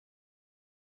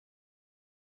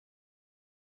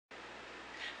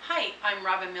Hi, I'm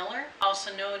Robin Miller,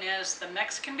 also known as the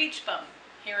Mexican Beach Bum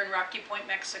here in Rocky Point,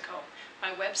 Mexico.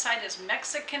 My website is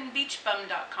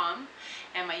MexicanBeachBum.com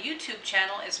and my YouTube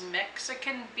channel is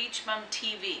Mexican Beach Bum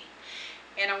TV.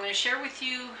 And I'm going to share with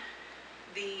you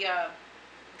the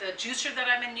juicer that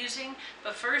I've been using,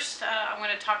 but first I'm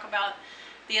going to talk about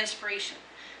the inspiration.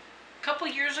 A couple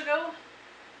years ago,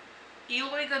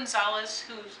 Eloy Gonzalez,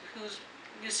 who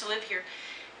used to live here,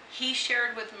 he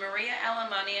shared with Maria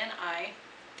Alemany and I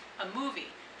a movie,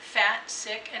 Fat,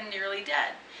 Sick, and Nearly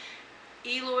Dead.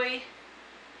 Eloy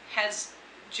has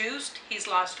juiced, he's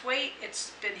lost weight,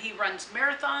 he runs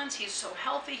marathons, he's so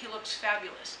healthy, he looks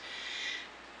fabulous.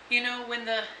 You know, when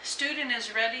the student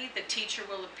is ready, the teacher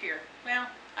will appear. Well,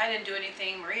 I didn't do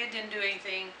anything, Maria didn't do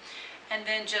anything, and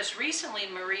then just recently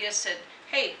Maria said,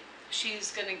 hey,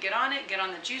 she's going to get on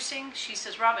the juicing. She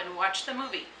says, Robin, watch the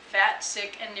movie, Fat,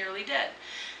 Sick, and Nearly Dead.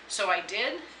 So I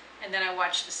did, and then I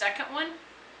watched the second one,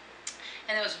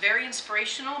 and it was very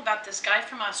inspirational about this guy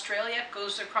from Australia,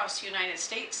 goes across the United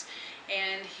States,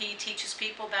 and he teaches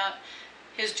people about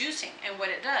his juicing and what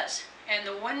it does. And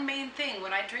the one main thing,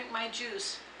 when I drink my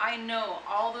juice, I know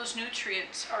all those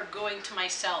nutrients are going to my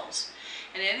cells.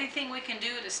 And anything we can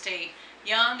do to stay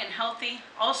young and healthy,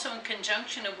 also in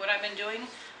conjunction of what I've been doing,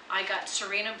 I got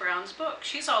Serena Brown's book.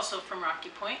 She's also from Rocky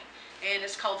Point, and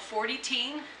it's called 40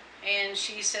 Teen, and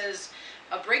she says,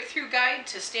 a breakthrough guide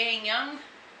to staying young.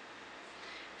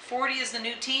 40 is the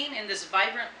new teen in this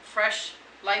vibrant, fresh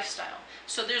lifestyle.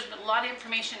 So there's a lot of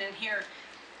information in here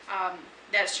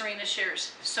that Serena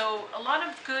shares. So a lot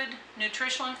of good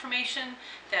nutritional information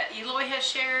that Eloy has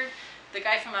shared. The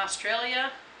guy from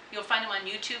Australia, you'll find him on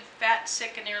YouTube, Fat,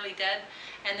 Sick, and Nearly Dead,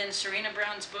 and then Serena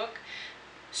Brown's book.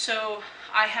 So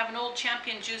I have an old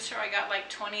Champion juicer I got like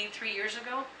 23 years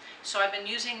ago. So I've been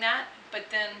using that, but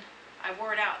then I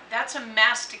wore it out. That's a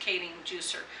masticating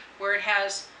juicer where it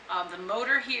has the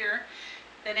motor here,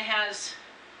 then it has,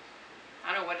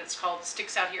 I don't know what it's called, it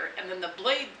sticks out here, and then the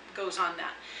blade goes on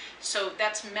that. So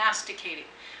that's masticating.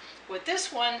 With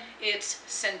this one, it's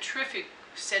centrifugal.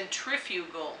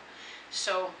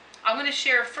 So I'm going to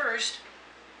share first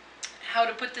how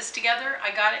to put this together.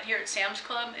 I got it here at Sam's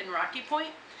Club in Rocky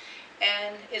Point,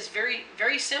 and it's very,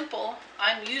 very simple.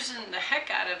 I'm using the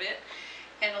heck out of it,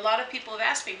 and a lot of people have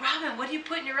asked me, Robin, what do you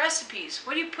put in your recipes?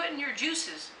 What do you put in your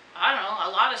juices? I don't know,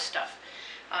 a lot of stuff.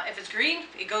 If it's green,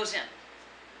 it goes in.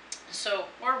 So,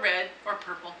 or red, or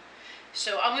purple.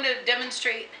 So I'm going to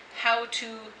demonstrate how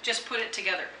to just put it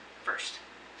together first.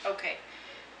 Okay,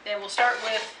 then we'll start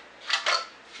with,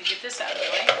 to get this out of the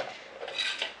way,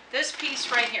 this piece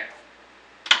right here.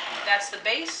 That's the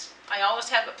base. I always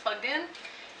have it plugged in.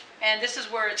 And this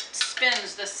is where it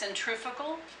spins, the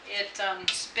centrifugal. It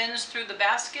spins through the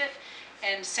basket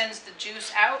and sends the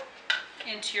juice out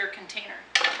into your container.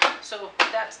 So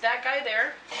that's that guy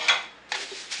there.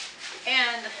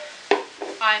 And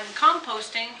I'm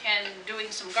composting and doing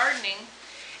some gardening.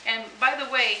 And by the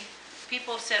way,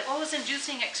 people have said, oh, isn't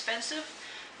juicing expensive?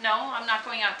 No, I'm not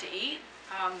going out to eat.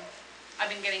 I've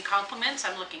been getting compliments,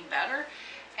 I'm looking better.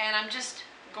 And I'm just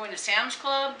going to Sam's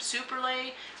Club,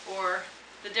 Superlay, or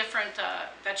the different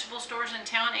vegetable stores in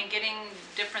town and getting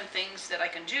different things that I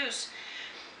can juice.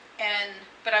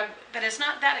 But it's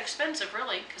not that expensive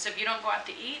really, because if you don't go out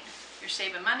to eat, you're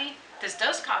saving money. This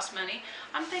does cost money.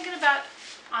 I'm thinking about,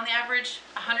 on the average,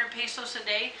 100 pesos a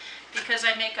day, because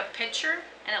I make a pitcher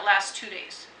and it lasts 2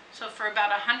 days. So for about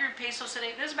 100 pesos a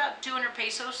day, there's about 200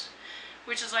 pesos,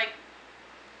 which is like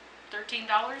 $13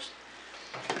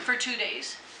 for 2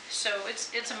 days. So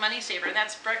it's a money saver, and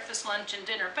that's breakfast, lunch, and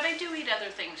dinner. But I do eat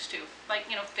other things too, like,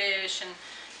 you know, fish and,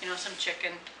 you know, some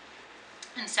chicken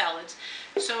and salads.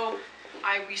 So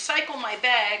I recycle my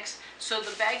bags. So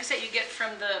the bags that you get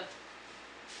from the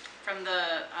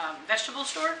vegetable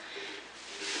store,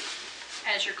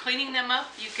 as you're cleaning them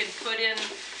up, you can put in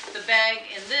the bag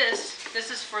in this.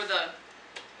 This is for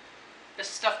the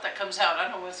stuff that comes out. I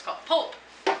don't know what it's called. Pulp.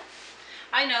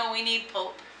 I know we need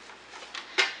pulp.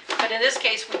 But in this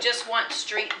case, we just want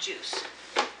straight juice.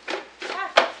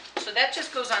 So that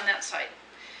just goes on that side.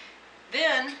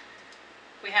 Then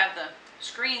we have the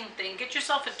screen thing. Get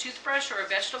yourself a toothbrush or a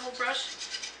vegetable brush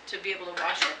to be able to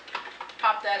wash it.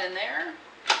 Pop that in there.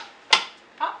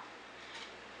 Pop.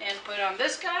 And put on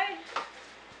this guy.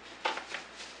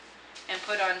 And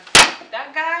put on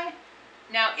that guy.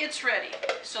 Now it's ready.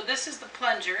 So this is the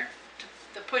plunger,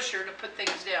 the pusher to put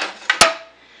things down.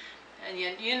 And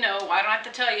you know, I don't have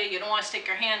to tell you, you don't want to stick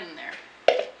your hand in there.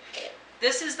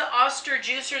 This is the Oster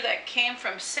juicer that came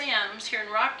from Sam's here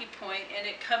in Rocky Point, and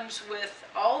it comes with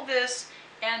all this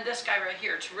and this guy right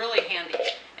here. It's really handy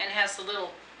and has the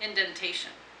little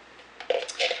indentation.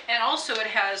 And also it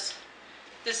has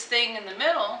this thing in the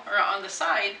middle, or on the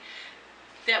side,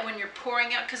 that when you're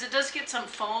pouring out, because it does get some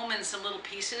foam and some little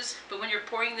pieces, but when you're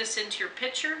pouring this into your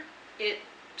pitcher, it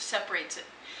separates it.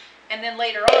 And then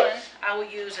later on, I will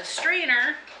use a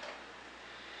strainer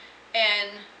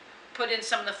and put in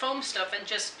some of the foam stuff and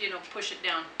just, you know, push it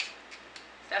down.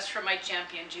 That's for my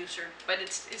Champion juicer, but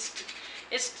it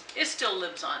still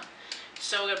lives on.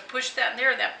 So I'm gonna push that in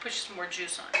there, and that pushes more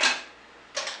juice on.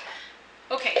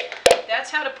 Okay, that's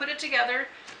how to put it together.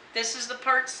 This is the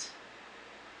parts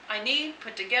I need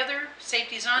put together.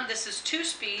 Safety's on. This is 2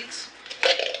 speeds.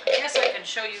 I guess I can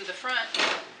show you the front.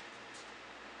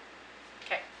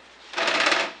 Okay.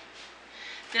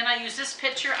 Then I use this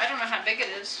pitcher. I don't know how big it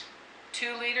is.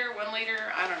 2 liter, 1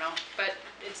 liter, I don't know. But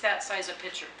it's that size of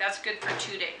pitcher. That's good for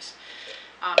 2 days.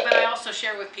 But I also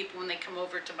share with people when they come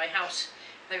over to my house.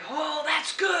 They go, oh,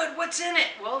 that's good. What's in it?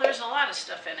 Well, there's a lot of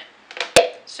stuff in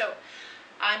it. So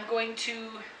I'm going to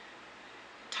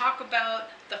talk about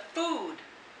the food.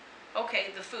 Okay,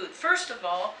 the food. First of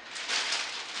all,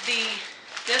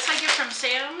 this I get from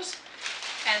Sam's,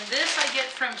 and this I get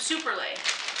from Superlay.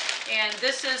 And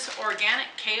this is organic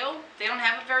kale. They don't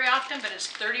have it very often, but it's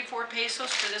 34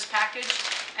 pesos for this package,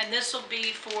 and this will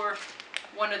be for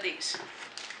one of these.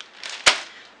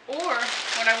 Or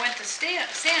when I went to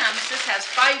Sam's, this has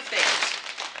 5 things.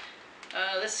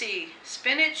 Let's see,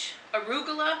 spinach,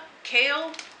 arugula,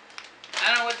 kale, I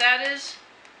don't know what that is,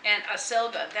 and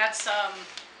acelga. That's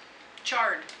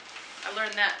chard. I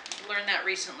learned that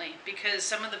recently, because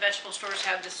some of the vegetable stores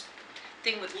have this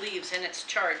thing with leaves and it's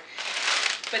chard.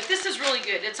 But this is really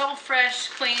good. It's all fresh,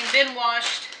 clean, been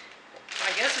washed.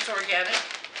 I guess it's organic.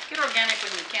 Get organic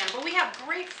when you can. But we have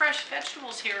great fresh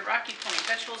vegetables here at Rocky Point,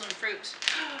 vegetables and fruits.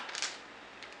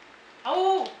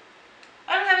 Oh,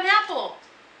 I don't have an apple.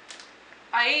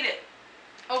 I ate it.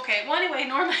 Okay, well anyway,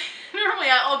 normally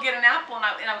I'll get an apple,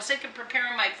 and I was thinking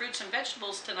preparing my fruits and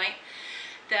vegetables tonight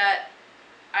that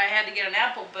I had to get an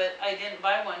apple, but I didn't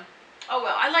buy one. Oh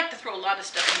well, I like to throw a lot of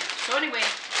stuff in here. So anyway,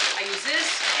 I use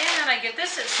this, and I get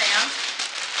this at Sam's.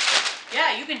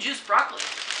 Yeah, you can juice broccoli.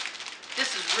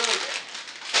 This is really good.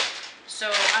 So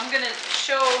I'm going to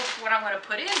show what I'm going to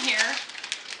put in here,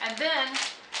 and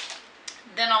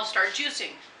then I'll start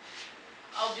juicing.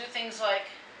 I'll do things like,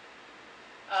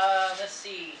 let's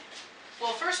see.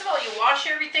 Well, first of all, you wash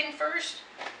everything first.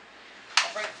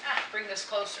 I'll bring this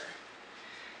closer.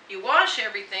 You wash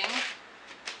everything,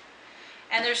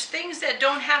 and there's things that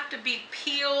don't have to be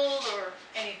peeled or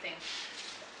anything.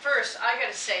 First, I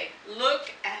gotta say,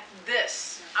 look at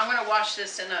this. I'm gonna wash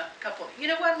this in a couple. You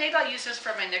know what? Maybe I'll use this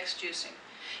for my next juicing.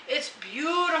 It's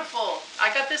beautiful.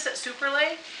 I got this at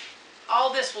Superlay.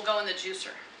 All this will go in the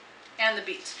juicer, and the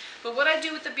beets. But what I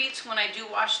do with the beets when I do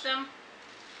wash them,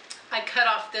 I cut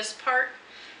off this part,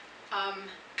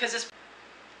 because it's,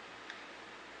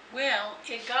 well,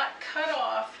 it got cut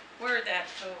off. Where did that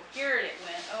go? Here it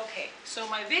went. Okay, so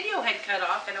my video had cut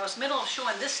off, and I was middle of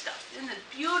showing this stuff. Isn't it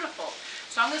beautiful?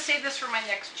 So I'm going to save this for my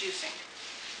next juicing.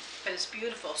 But it's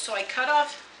beautiful. So I cut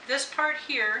off this part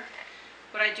here,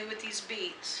 what I do with these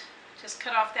beets. Just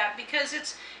cut off that, because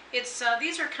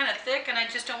these are kind of thick, and I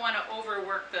just don't want to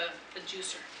overwork the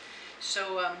juicer.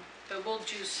 So, but we'll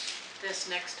juice this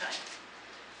next time.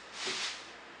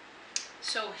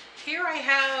 So here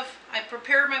I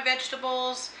prepared my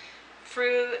vegetables,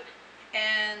 fruit,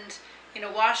 and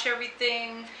wash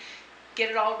everything, get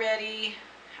it all ready.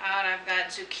 And I've got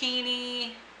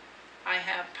zucchini, I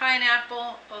have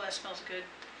pineapple. Oh, that smells good.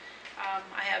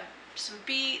 I have some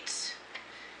beets.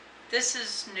 This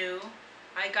is new.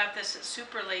 I got this at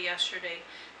Superlay yesterday.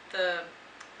 The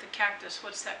cactus,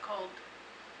 what's that called?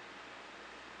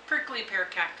 Prickly pear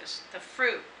cactus, the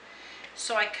fruit.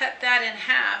 So I cut that in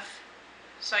half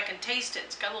so I can taste it.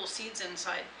 It's got little seeds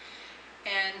inside,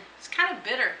 and it's kind of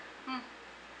bitter.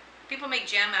 People make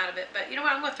jam out of it, but you know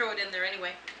what? I'm going to throw it in there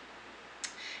anyway.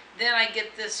 Then I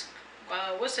get this,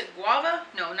 what's it, guava?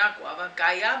 No, not guava,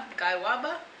 guayaba?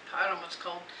 I don't know what it's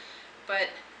called. But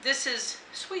this is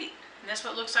sweet, and that's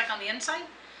what it looks like on the inside.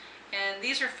 And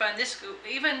these are fun.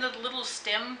 Even the little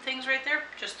stem things right there,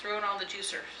 just throw it on the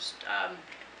juicer.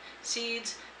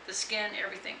 Seeds, the skin,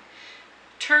 everything.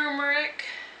 Turmeric.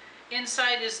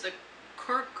 Inside is the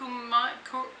curcumin,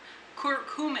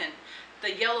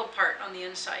 the yellow part on the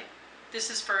inside. This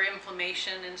is for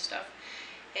inflammation and stuff.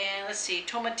 And let's see,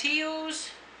 tomatillos.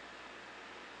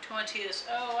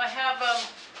 Oh, I have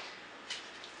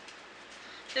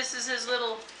this is his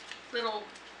little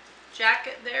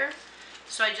jacket there.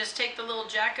 So I just take the little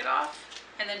jacket off,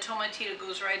 and then tomatillo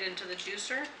goes right into the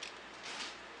juicer.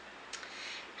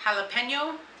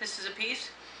 Jalapeno, this is a piece.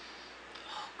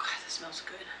 Oh God, that smells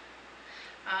good.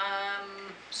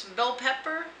 some bell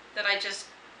pepper that I just,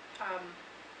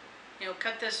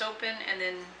 cut this open and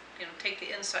then, take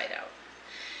the inside out.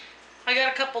 I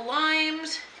got a couple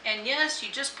limes, and yes, you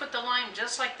just put the lime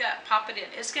just like that, pop it in.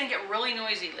 It's gonna get really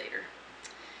noisy later.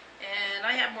 And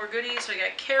I have more goodies. So I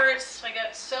got carrots, I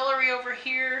got celery over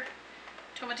here,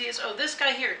 tomatillos. Oh, this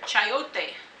guy here,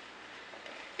 chayote.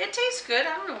 It tastes good.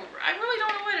 I don't know, I really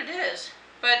don't know what it is,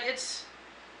 but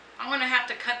I'm gonna have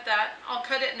to cut that. I'll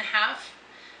cut it in half,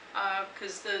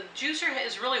 because the juicer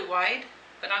is really wide,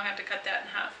 but I'm gonna have to cut that in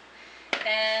half.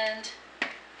 And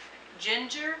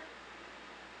ginger,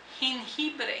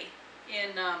 jengibre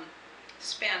in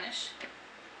Spanish.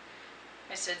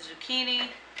 I said zucchini,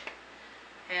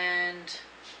 and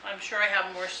I'm sure I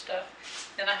have more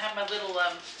stuff. Then I have my little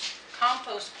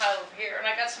compost pile over here, and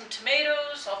I got some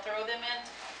tomatoes, I'll throw them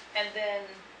in, and then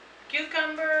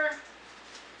cucumber,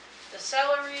 the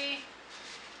celery.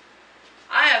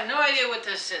 I have no idea what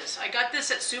this is. I got this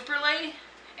at Superlay,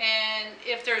 and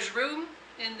if there's room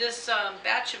in this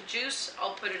batch of juice,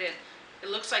 I'll put it in. It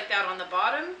looks like that on the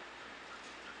bottom.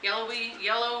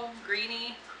 Yellow,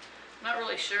 greeny, I'm not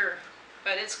really sure.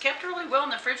 But it's kept really well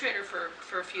in the refrigerator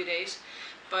for a few days.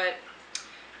 But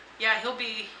yeah,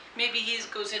 maybe he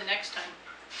goes in next time.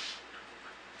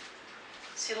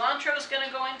 Cilantro is gonna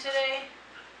go in today.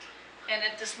 And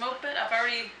at the smoke pit, I've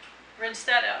already rinsed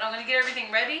that out. I'm gonna get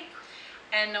everything ready,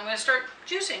 and I'm gonna start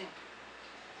juicing.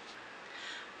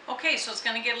 Okay, so it's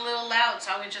gonna get a little loud,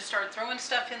 so I'm gonna just start throwing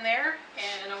stuff in there,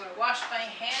 and I'm gonna wash my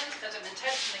hands because I've been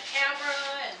touching the camera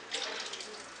and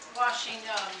washing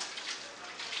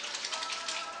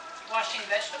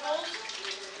vegetables.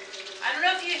 I don't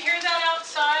know if you hear that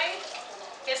outside.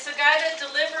 It's the guy that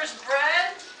delivers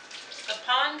bread, the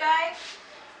pawn guy.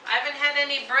 I haven't had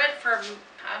any bread for,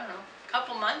 I don't know, a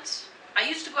couple months. I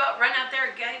used to go out, run out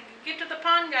there, get to the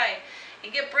pawn guy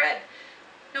and get bread.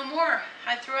 No more.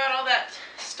 I threw out all that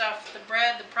stuff, the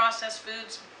bread, the processed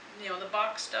foods, the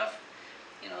box stuff,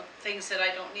 things that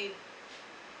I don't need.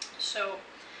 So,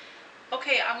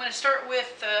 okay, I'm going to start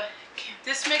with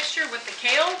this mixture with the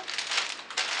kale,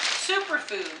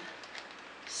 superfood,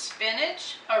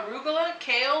 spinach, arugula,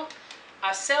 kale,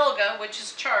 acelga, which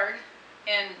is chard,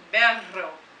 and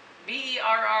berro,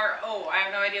 B-E-R-R-O. I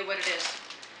have no idea what it is.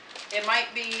 It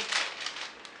might be,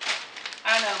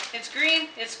 I don't know. It's green,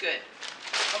 it's good.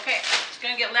 Okay, it's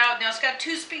going to get loud. Now it's got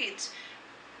 2 speeds,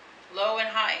 low and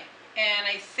high. And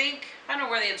I don't know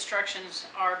where the instructions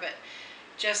are, but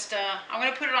just, I'm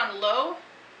going to put it on low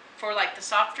for like the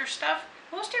softer stuff.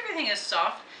 Most everything is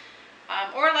soft.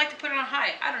 Or I like to put it on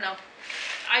high. I don't know.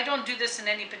 I don't do this in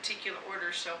any particular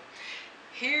order, so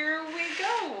here we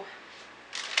go.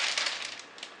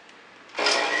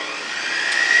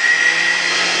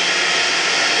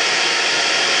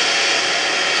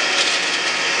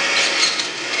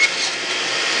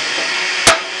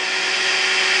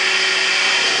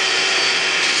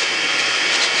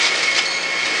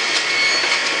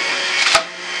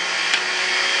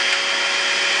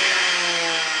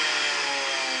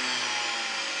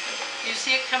 You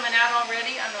see it coming out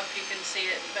already? I don't know if you can see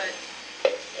it, but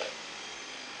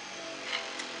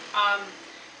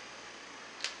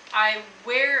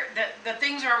the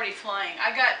things are already flying.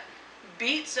 I got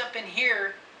beets up in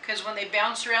here because when they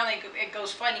bounce around, it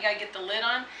goes flying. You gotta get the lid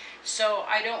on. So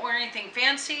I don't wear anything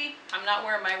fancy. I'm not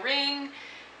wearing my ring,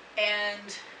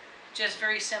 and just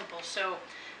very simple. So,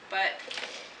 but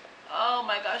oh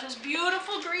my gosh, it's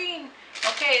beautiful green.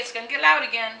 Okay, it's gonna get loud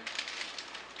again.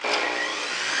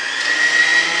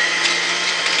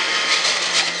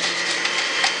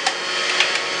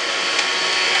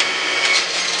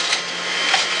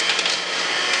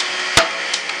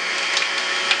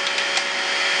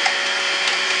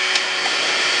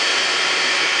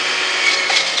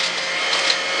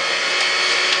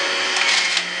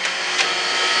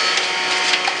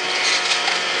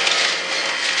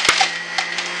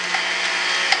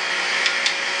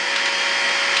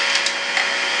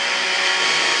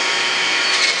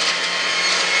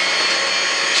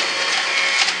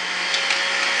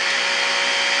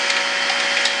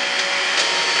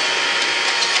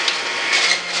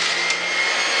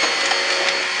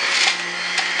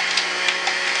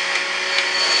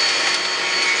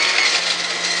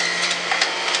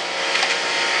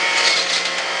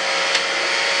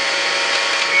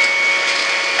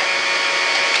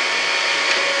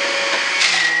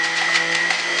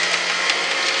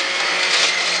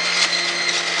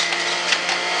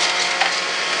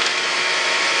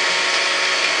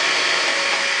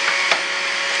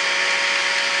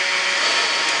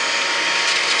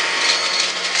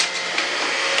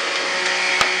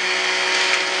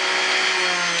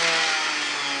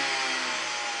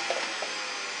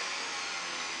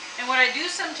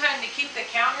 use some time to keep the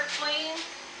counter clean,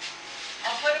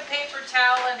 I'll put a paper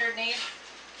towel underneath,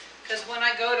 because when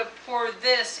I go to pour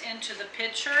this into the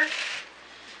pitcher,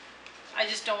 I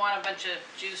just don't want a bunch of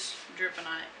juice dripping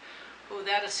on it. Oh,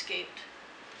 that escaped.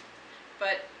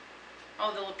 But,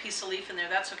 oh, the little piece of leaf in there,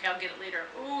 that's okay, I'll get it later.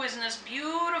 Oh, isn't this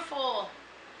beautiful?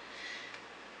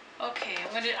 Okay,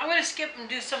 I'm gonna skip and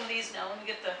do some of these now. Let me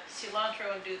get the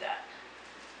cilantro and do that.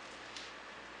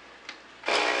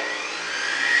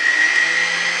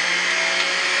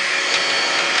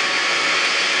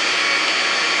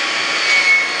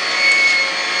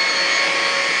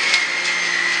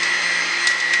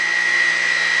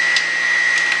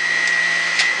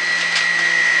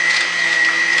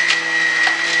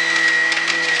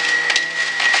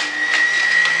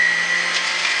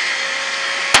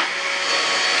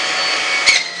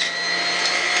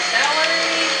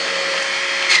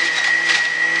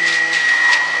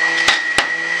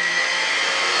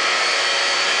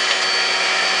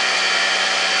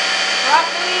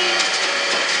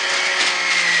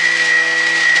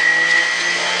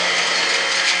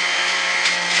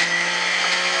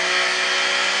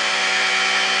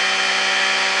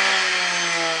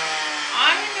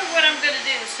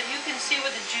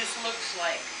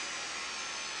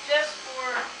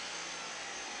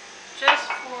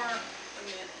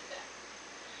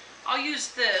 I'll use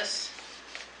this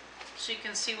so you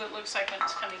can see what it looks like when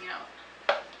it's coming out.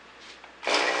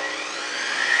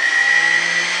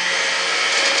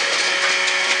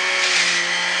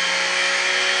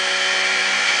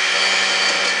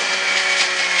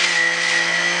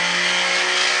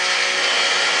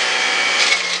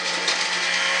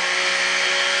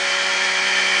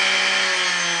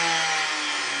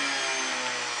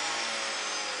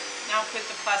 Now put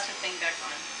the plastic thing back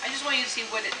on. I just want you to see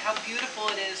how beautiful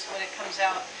it is when it comes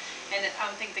out, and I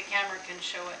don't think the camera can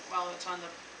show it while it's on the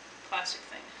plastic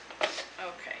thing.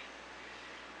 Okay.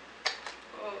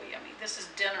 Oh, yummy. This is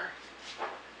dinner.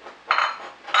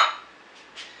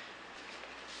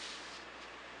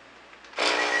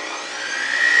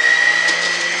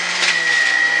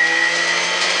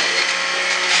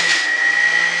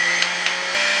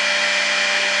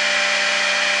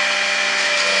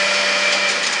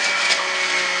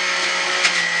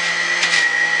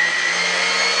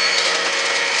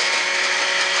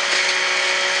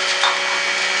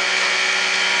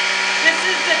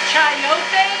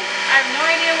 Chayote. I have no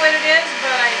idea what it is,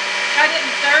 but I cut it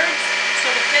in thirds so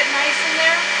to fit nice in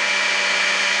there.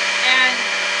 And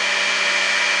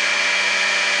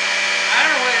I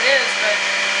don't know what it is, but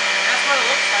that's what it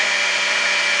looks like.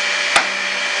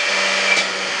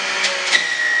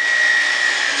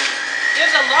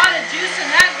 There's a lot of juice in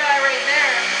that guy right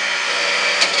there.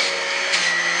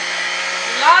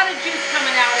 A lot of juice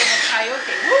coming out in the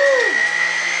chayote. Woo!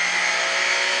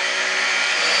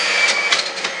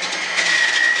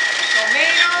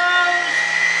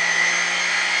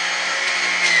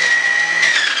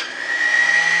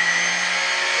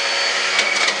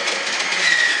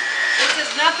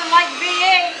 Nothing like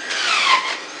V8.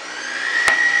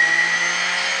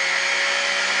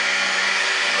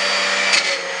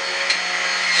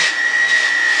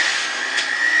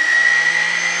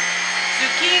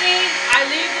 Zucchini, I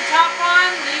leave the top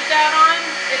on, leave that on.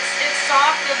 It's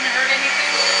soft, doesn't hurt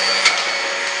anything.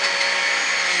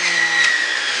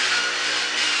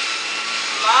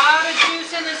 A lot of juice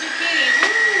in the zucchini.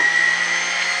 Woo!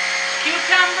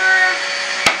 Cucumber.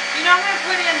 You know, I'm going to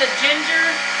put in the ginger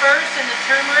first and the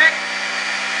turmeric.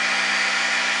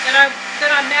 Then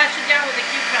I mash it down with the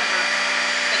cucumber.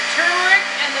 The turmeric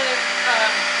and the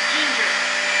ginger.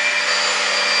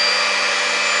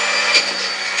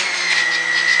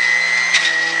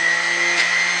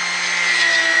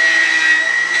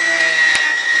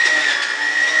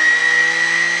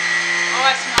 Oh,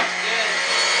 that smells good.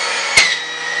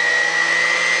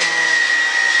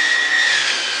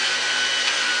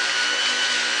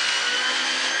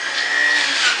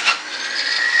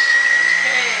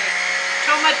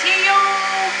 Tomatillo.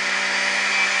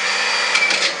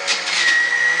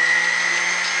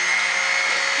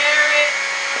 Carrot.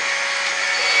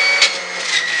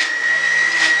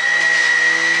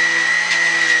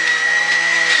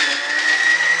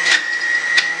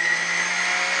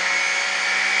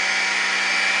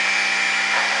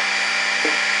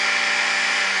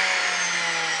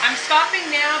 I'm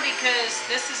stopping now because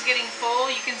this is getting full.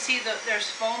 You can see there's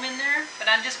foam in there, but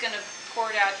I'm just going to pour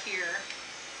it out here.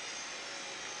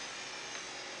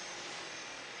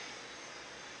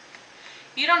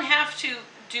 You don't have to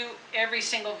do every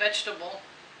single vegetable.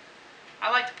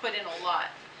 I like to put in a lot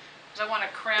because I want to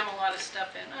cram a lot of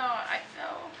stuff in. Oh, I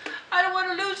know. I don't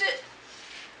want to lose it.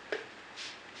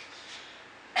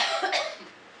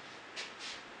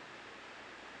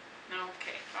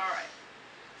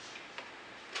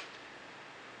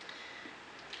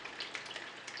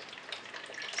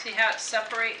 See how it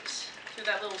separates through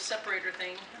that little separator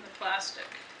thing in the plastic.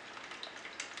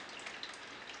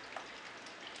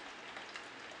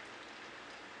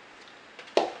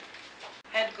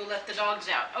 Had to go let the dogs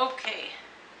out. Okay,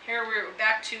 here we're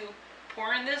back to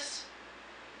pouring this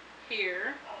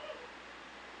here.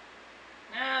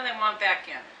 Now they want back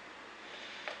in.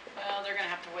 Well, they're gonna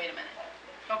have to wait a minute.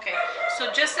 Okay,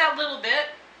 so just that little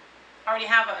bit. I already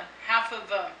have a half of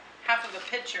a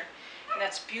pitcher, and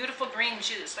that's beautiful green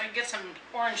juice. I can get some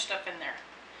orange stuff in there.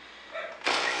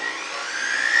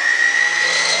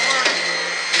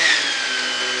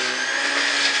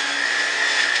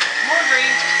 More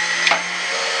green.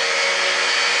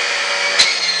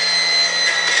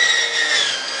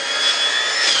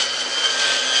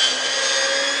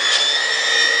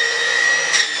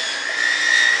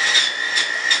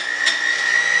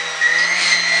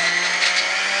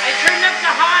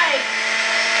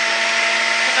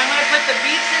 The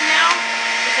beets in now,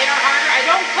 because they are harder. I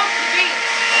don't cook the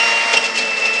beets.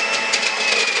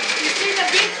 You see the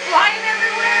beets flying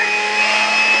everywhere?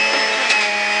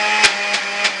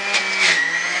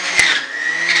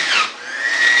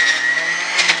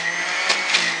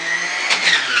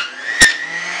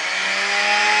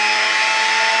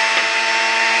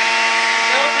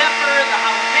 Bell pepper, the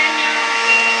jalapeno.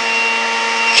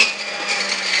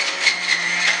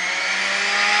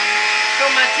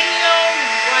 Tomatillo,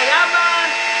 guayaba,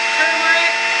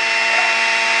 turmeric.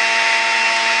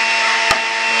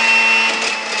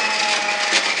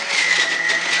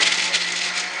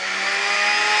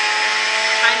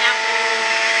 Pineapple.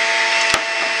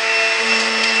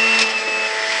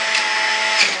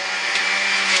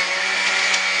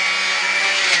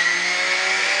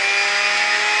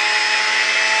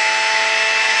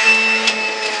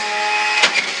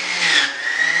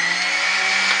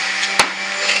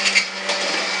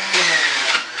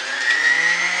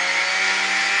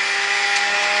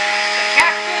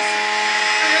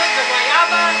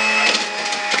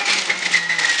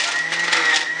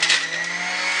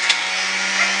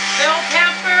 Bell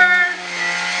pepper.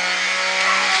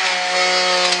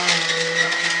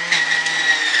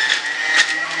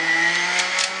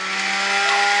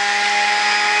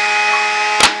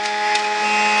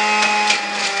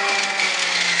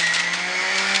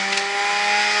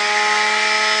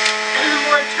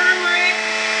 More turmeric,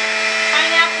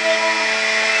 pineapple.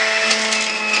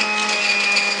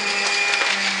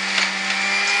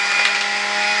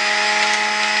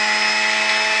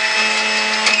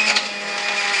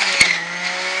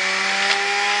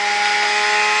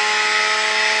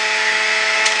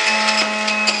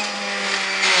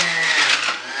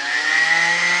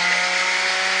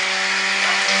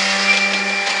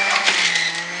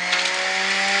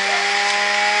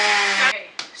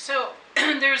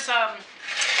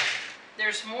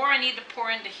 There's more I need to pour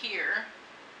into here.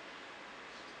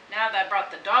 Now that I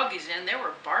brought the doggies in, they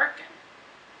were barking.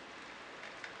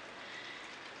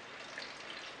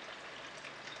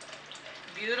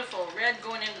 Beautiful red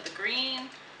going into the green,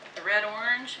 the red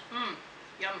orange.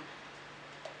 Yum.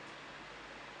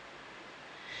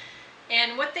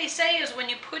 And what they say is when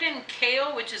you put in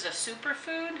kale, which is a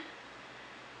superfood,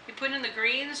 you put in the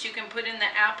greens, you can put in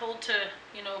the apple to,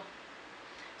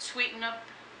 sweeten up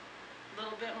a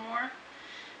little bit more.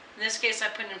 In this case, I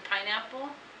put in pineapple.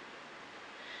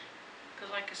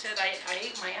 Because like I said, I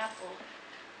ate my apple.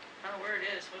 I don't know where it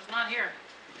is. It was not here.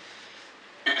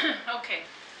 Okay.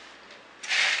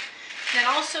 Then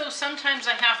also, sometimes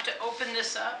I have to open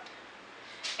this up.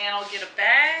 And I'll get a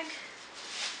bag.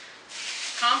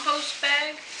 Compost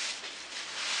bag.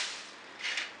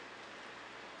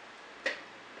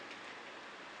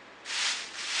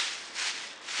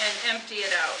 And empty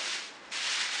it out.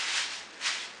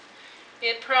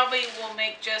 It probably will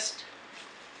make just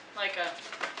like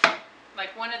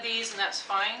one of these, and that's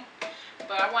fine.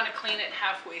 But I want to clean it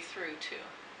halfway through too.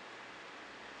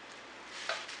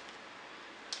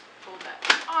 Pull that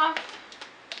off.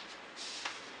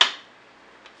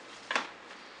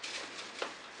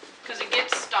 Because it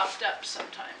gets stopped up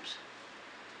sometimes.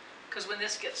 Because when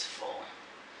this gets full.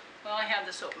 Well, I have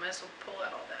this open, so I'll pull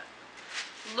out all that.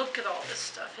 Look at all this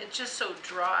stuff. It's just so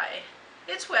dry.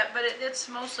 It's wet, but it's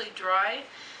mostly dry.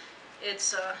 It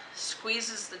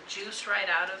squeezes the juice right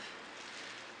out of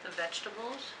the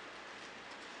vegetables.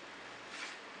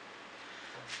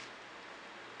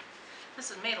 This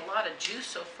has made a lot of juice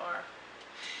so far.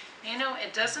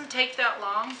 It doesn't take that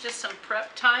long, just some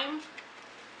prep time.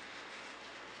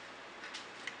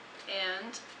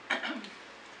 And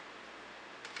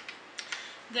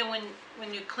then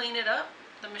when you clean it up,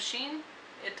 the machine,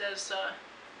 it does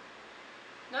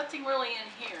nothing really in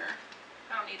here.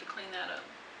 I don't need to clean that up.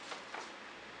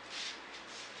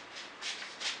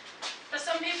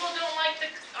 people don't like to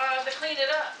clean it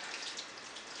up,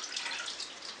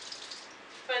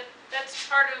 but that's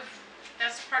part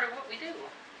of what we do.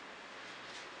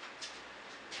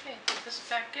 Okay, put this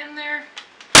back in there.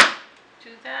 Do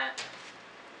that,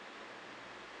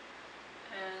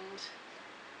 and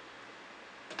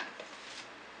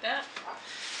that.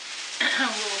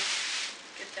 We'll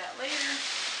get that later.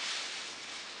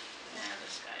 And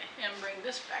this guy, and bring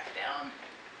this back down.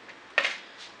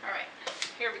 All right,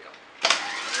 here we go.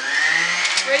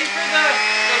 Ready for the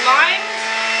limes?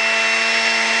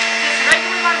 Just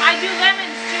regular lime. I do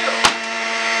lemons too.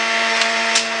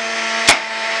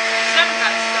 Some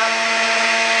got stuff.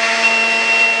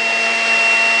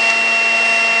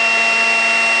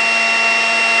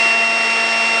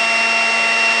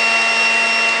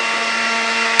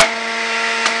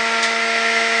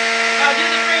 I'll do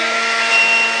the fruit.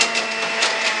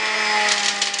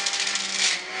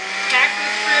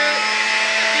 Cactus fruit.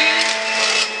 Peach.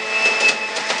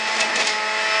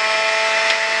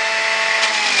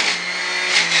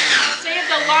 Save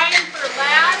the lime for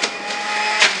last.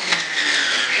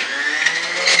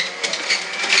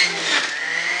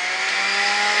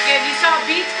 Again, you saw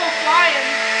beets go flying.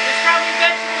 There's probably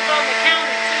vegetables on the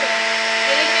counter too.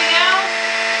 Anything else?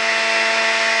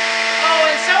 Oh,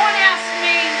 and someone asked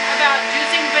me about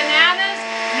juicing bananas.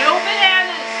 No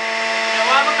bananas. No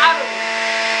avocados.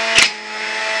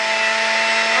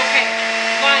 Okay,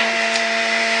 limes.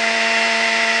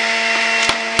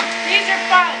 These are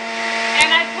fun. And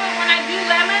when I do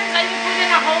lemons, I just put in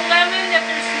a whole lemon if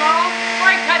they're small,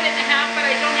 or I cut it in half, but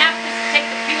I don't have to take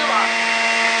the peel off.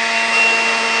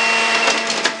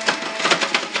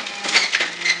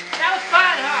 That was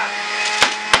fun, huh?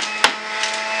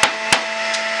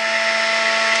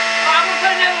 Oh, I'm gonna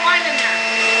put another lime in there.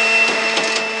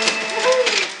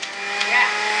 Woohoo! Yeah.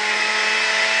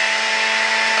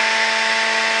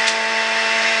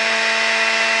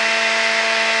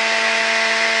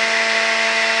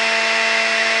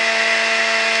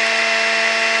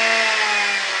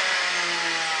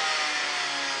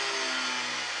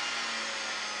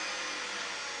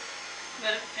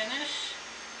 Let it finish.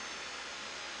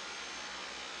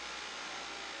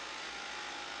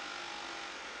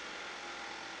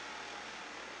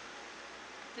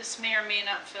 This may or may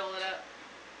not fill it up,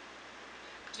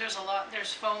 because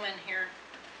there's foam in here.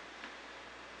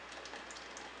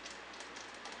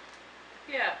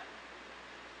 Yeah.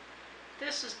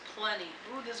 This is plenty.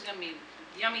 Ooh, this is gonna be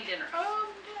yummy dinner.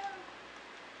 Oh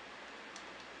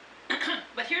no.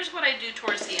 But here's what I do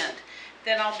towards the end.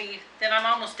 Then I'm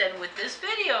almost done with this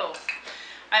video.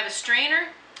 I have a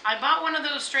strainer. I bought one of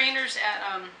those strainers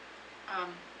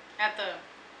at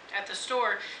the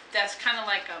store that's kind of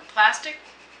like a plastic.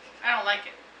 I don't like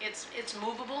it. It's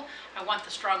movable. I want the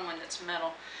strong one that's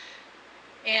metal.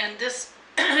 And this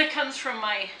comes from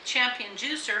my Champion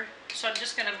juicer, so I'm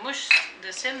just going to mush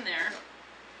this in there.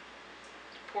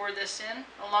 Pour this in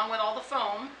along with all the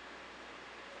foam.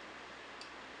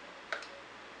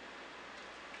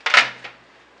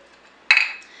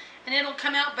 And it'll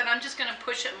come out, but I'm just going to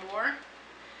push it more.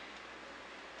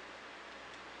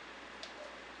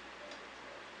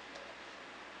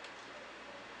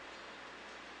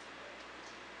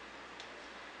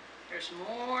 There's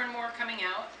more and more coming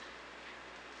out.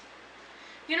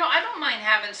 You know, I don't mind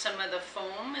having some of the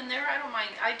foam in there. I don't mind.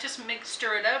 I just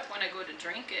stir it up when I go to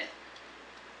drink it.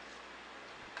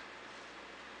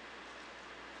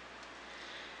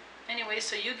 Anyway,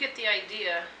 so you get the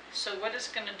idea. So what it's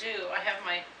going to do, I have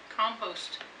my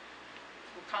compost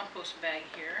bag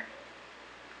here.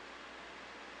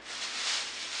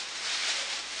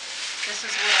 This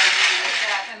is what I do with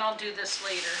that, and I'll do this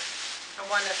later. I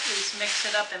want to at least mix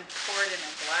it up and pour it in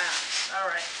a glass. All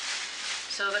right.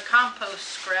 So the compost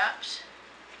scraps.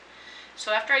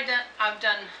 So after I've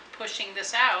done pushing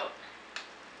this out,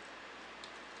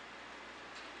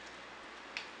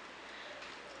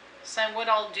 so what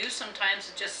I'll do sometimes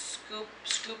is just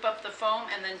scoop up the foam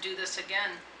and then do this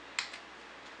again.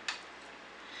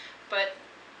 But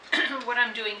what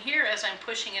I'm doing here as I'm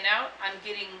pushing it out, I'm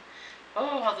getting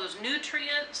all those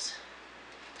nutrients,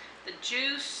 the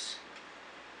juice.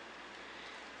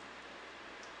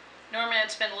 Normally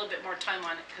I'd spend a little bit more time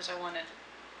on it because I wanted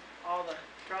all the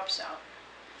drops out.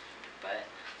 But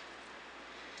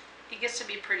it gets to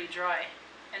be pretty dry.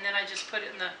 And then I just put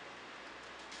it in the...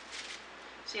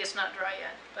 See, it's not dry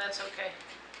yet, but that's okay.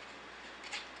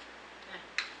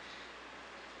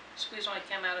 Squeeze when I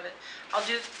come out of it. I'll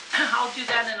do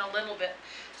that in a little bit.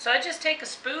 So I just take a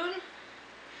spoon.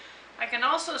 I can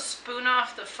also spoon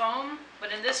off the foam,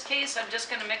 but in this case I'm just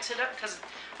going to mix it up because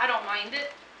I don't mind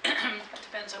it.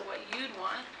 Depends on what you'd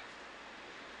want.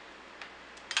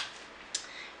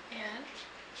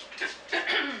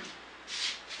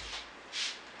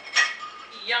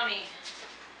 yummy.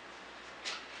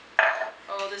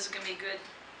 Oh, this is gonna be good.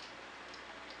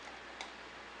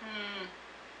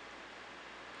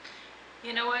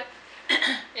 You know what?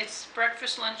 It's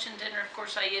breakfast, lunch, and dinner. Of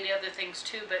course, I eat other things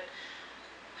too, but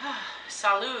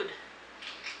salud.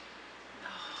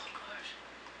 Oh gosh.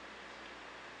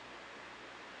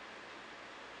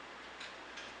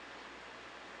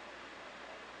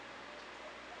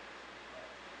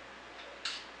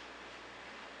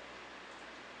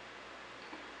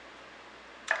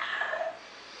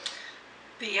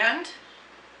 The end.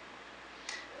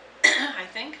 I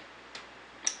think.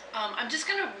 I'm just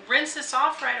gonna rinse this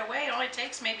off right away. It only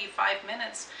takes maybe 5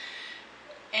 minutes,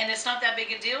 and it's not that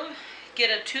big a deal. Get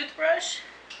a toothbrush.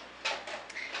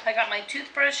 I got my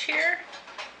toothbrush here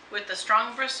with the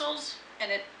strong bristles,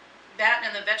 and that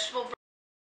and the vegetable.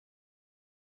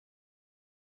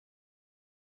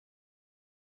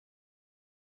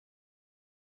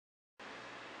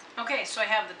 Okay, so I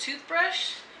have the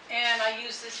toothbrush, and I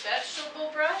use this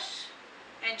vegetable brush,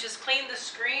 and just clean the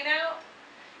screen out,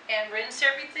 and rinse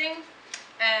everything.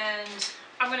 And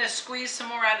I'm going to squeeze some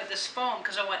more out of this foam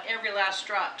because I want every last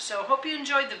drop. So hope you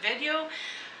enjoyed the video.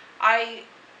 I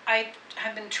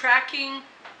have been tracking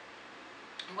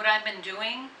what I've been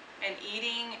doing and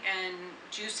eating and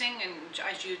juicing, and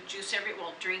I juice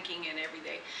drinking it every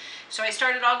day. So I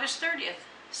started August 30th.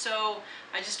 So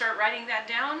I just start writing that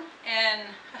down, and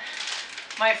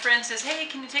my friend says, hey,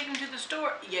 can you take them to the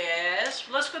store? Yes.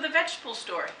 Let's go to the vegetable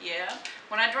store. Yeah.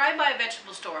 When I drive by a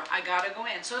vegetable store, I gotta go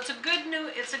in. So it's a good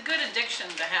addiction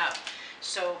to have.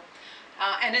 So,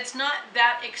 and it's not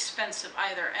that expensive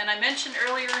either. And I mentioned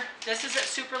earlier, this is at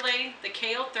Superlay, the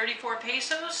kale, 34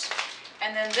 pesos.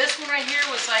 And then this one right here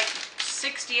was like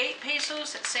 68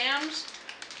 pesos at Sam's.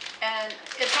 And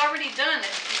it's already done.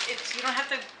 You don't have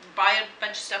to buy a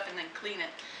bunch of stuff and then clean it.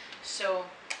 So,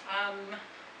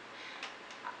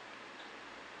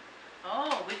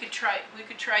 oh, we could try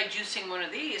juicing one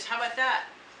of these. How about that?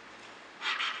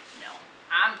 No,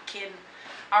 I'm kidding.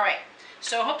 All right.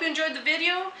 So I hope you enjoyed the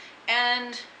video,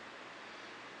 and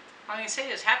all I'm gonna say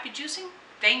is happy juicing.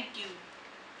 Thank you.